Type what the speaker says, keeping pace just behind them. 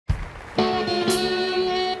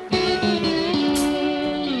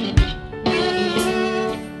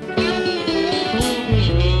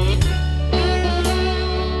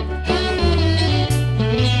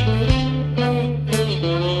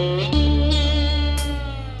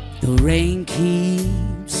The rain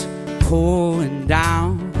keeps pouring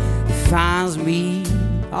down, it finds me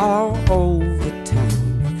all over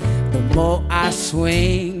town. The more I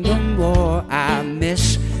swing, the more I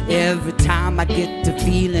miss. Every time I get to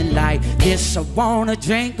feeling like this, I wanna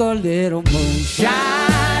drink a little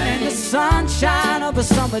moonshine in the sunshine of a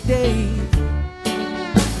summer day.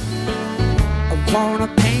 I wanna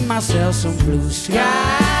paint myself some blue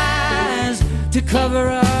skies to cover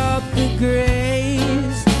up the grays.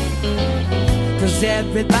 'Cause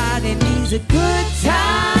everybody needs a good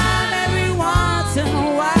time every once in a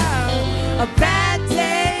while. A bad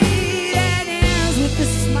day that ends with a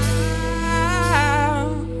smile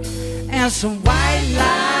and some white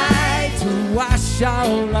light to wash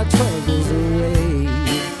all our troubles away.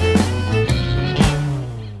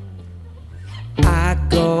 I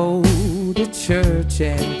go to church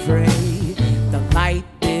and pray. The light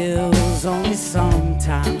bill's only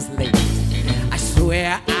sometimes late. I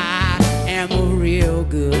swear I am a real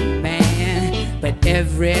good man, but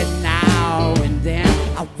every now and then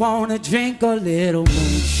I wanna drink a little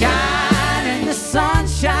moonshine in the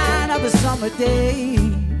sunshine of a summer day.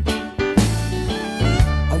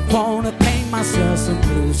 I wanna paint myself some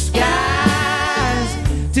blue skies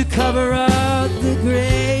to cover up the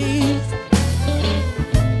grays.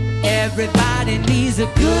 Everybody needs a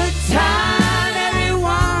good time every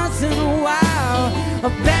once in a while.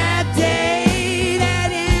 A bad day that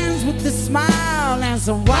ends with a smile and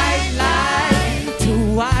some white light to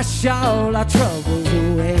wash all our troubles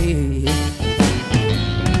away.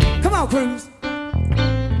 Come on, Cruz.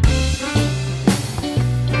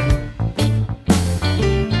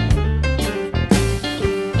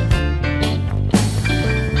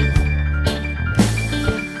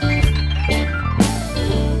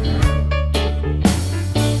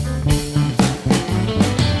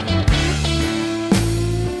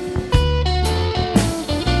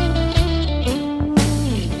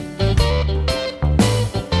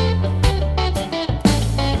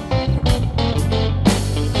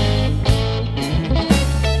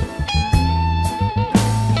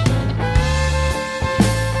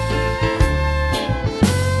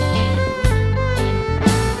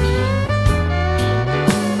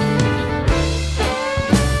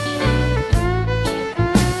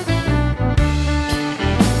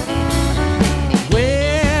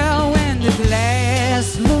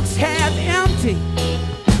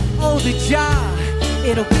 The jar,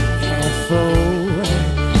 it'll be half full.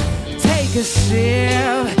 Take a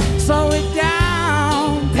sip, slow it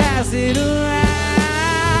down, pass it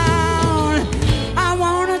around. I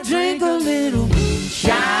wanna drink a little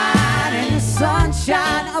moonshine in the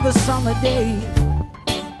sunshine of a summer day.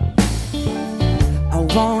 I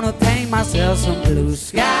wanna paint myself some blue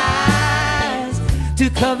skies to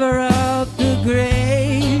cover up the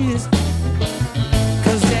grays.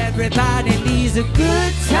 'Cause everybody needs a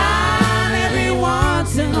good time every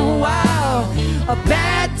once in a while. A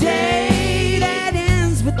bad day that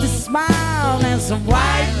ends with a smile and some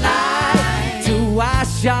white light to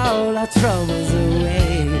wash all our troubles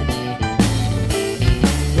away.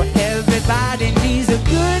 Well, everybody needs a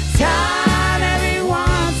good time every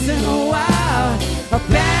once in a while. A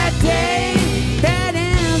bad day that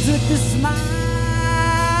ends with a smile.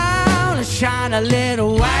 Shine a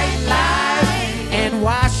little white light and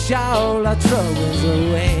wash all our troubles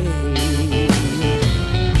away.